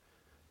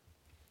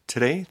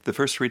Today, the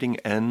first reading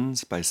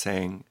ends by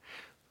saying,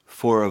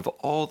 "For of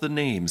all the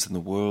names in the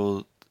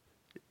world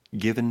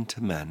given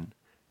to men,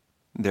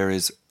 there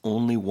is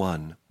only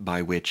one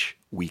by which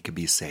we could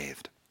be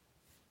saved."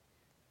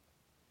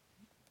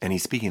 And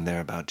he's speaking there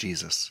about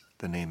Jesus,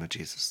 the name of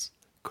Jesus,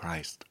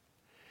 Christ.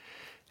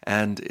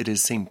 And it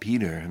is St.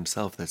 Peter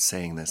himself that's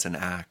saying this in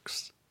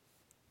Acts.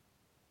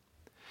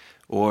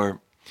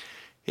 Or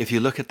if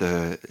you look at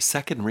the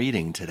second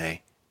reading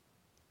today,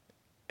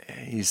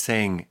 he's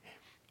saying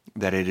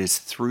that it is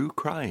through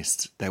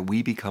Christ that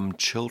we become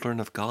children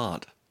of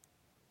God.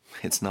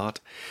 It's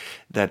not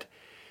that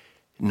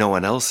no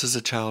one else is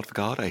a child of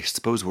God. I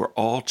suppose we're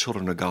all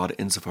children of God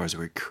insofar as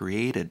we're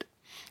created.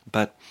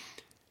 But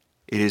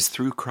it is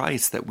through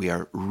Christ that we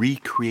are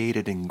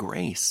recreated in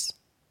grace.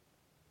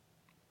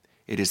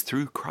 It is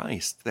through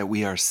Christ that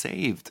we are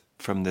saved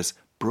from this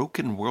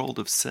broken world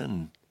of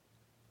sin.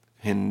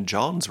 In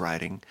John's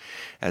writing,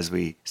 as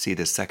we see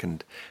the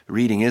second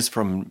reading is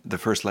from the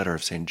first letter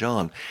of St.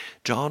 John,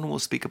 John will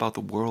speak about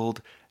the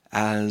world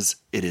as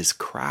it is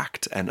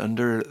cracked and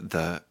under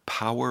the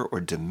power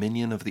or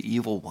dominion of the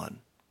evil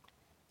one.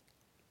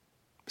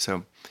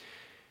 So,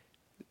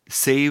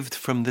 saved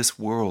from this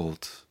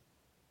world,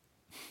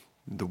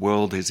 the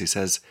world, as he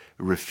says,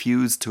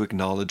 refused to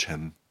acknowledge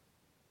him,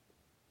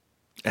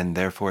 and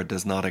therefore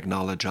does not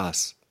acknowledge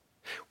us.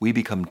 We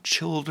become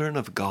children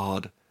of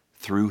God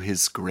through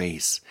his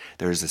grace.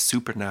 There is a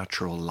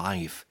supernatural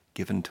life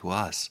given to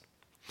us.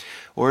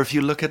 Or if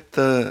you look at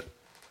the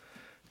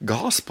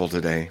gospel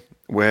today,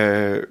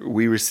 where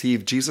we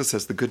receive Jesus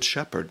as the Good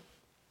Shepherd,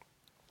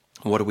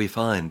 what do we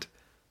find?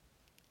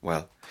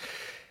 Well,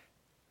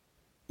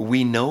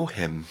 we know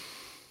him.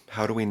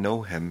 How do we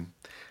know him?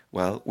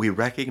 Well, we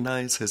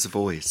recognize his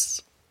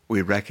voice.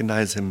 We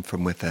recognize him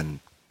from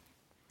within.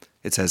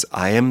 It says,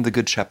 "I am the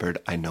Good Shepherd.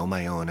 I know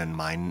my own, and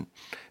mine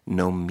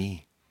know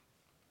me."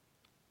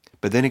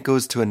 But then it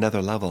goes to another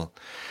level.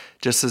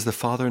 Just as the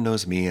Father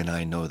knows me and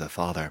I know the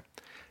Father.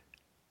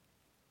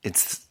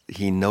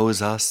 He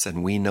knows us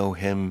and we know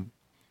him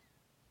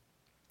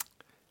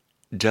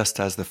just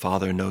as the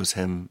Father knows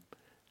him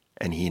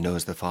and he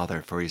knows the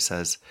Father. For he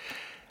says,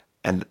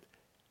 "And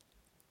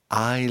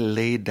I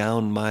lay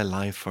down my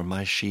life for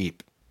my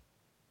sheep."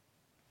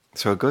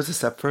 So it goes a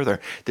step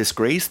further. This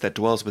grace that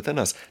dwells within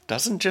us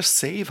doesn't just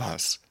save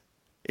us.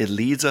 It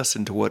leads us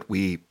into what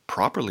we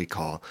properly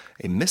call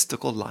a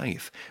mystical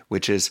life,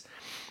 which is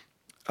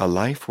a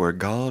life where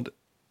God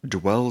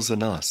dwells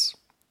in us.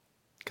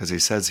 Because he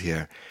says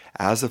here,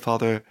 as the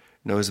Father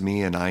knows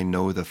me and I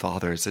know the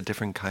Father, it's a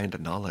different kind of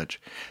knowledge.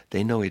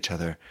 They know each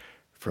other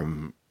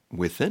from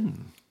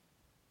within.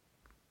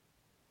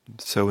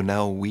 So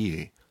now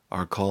we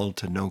are called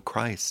to know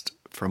Christ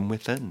from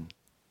within.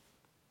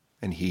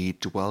 And he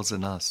dwells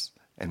in us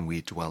and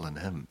we dwell in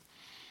him.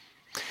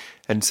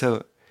 And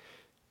so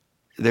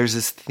there's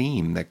this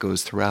theme that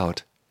goes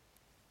throughout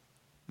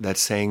that's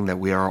saying that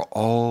we are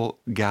all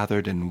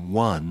gathered in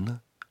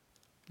one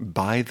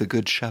by the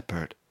Good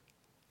Shepherd,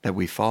 that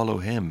we follow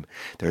him.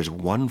 There's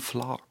one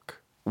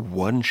flock,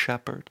 one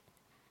shepherd,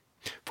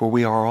 for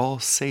we are all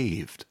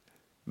saved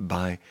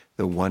by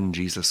the one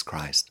Jesus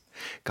Christ.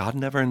 God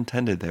never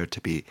intended there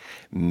to be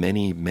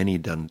many, many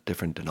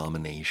different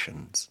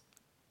denominations.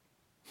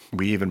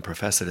 We even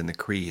profess it in the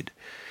Creed,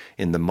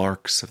 in the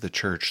marks of the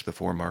church, the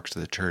 4 marks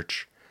of the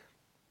church,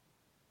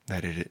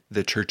 that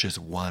the church is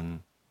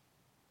one.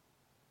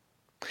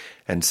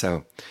 And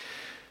so,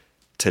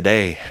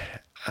 today,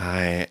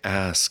 I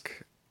ask,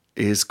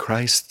 is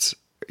Christ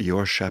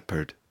your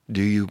shepherd?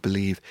 Do you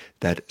believe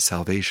that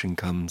salvation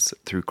comes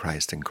through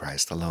Christ and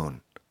Christ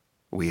alone?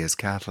 We as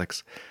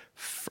Catholics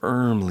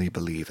firmly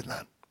believe in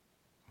that.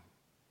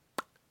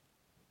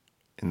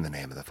 In the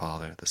name of the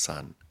Father, the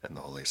Son, and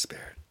the Holy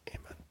Spirit.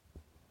 Amen.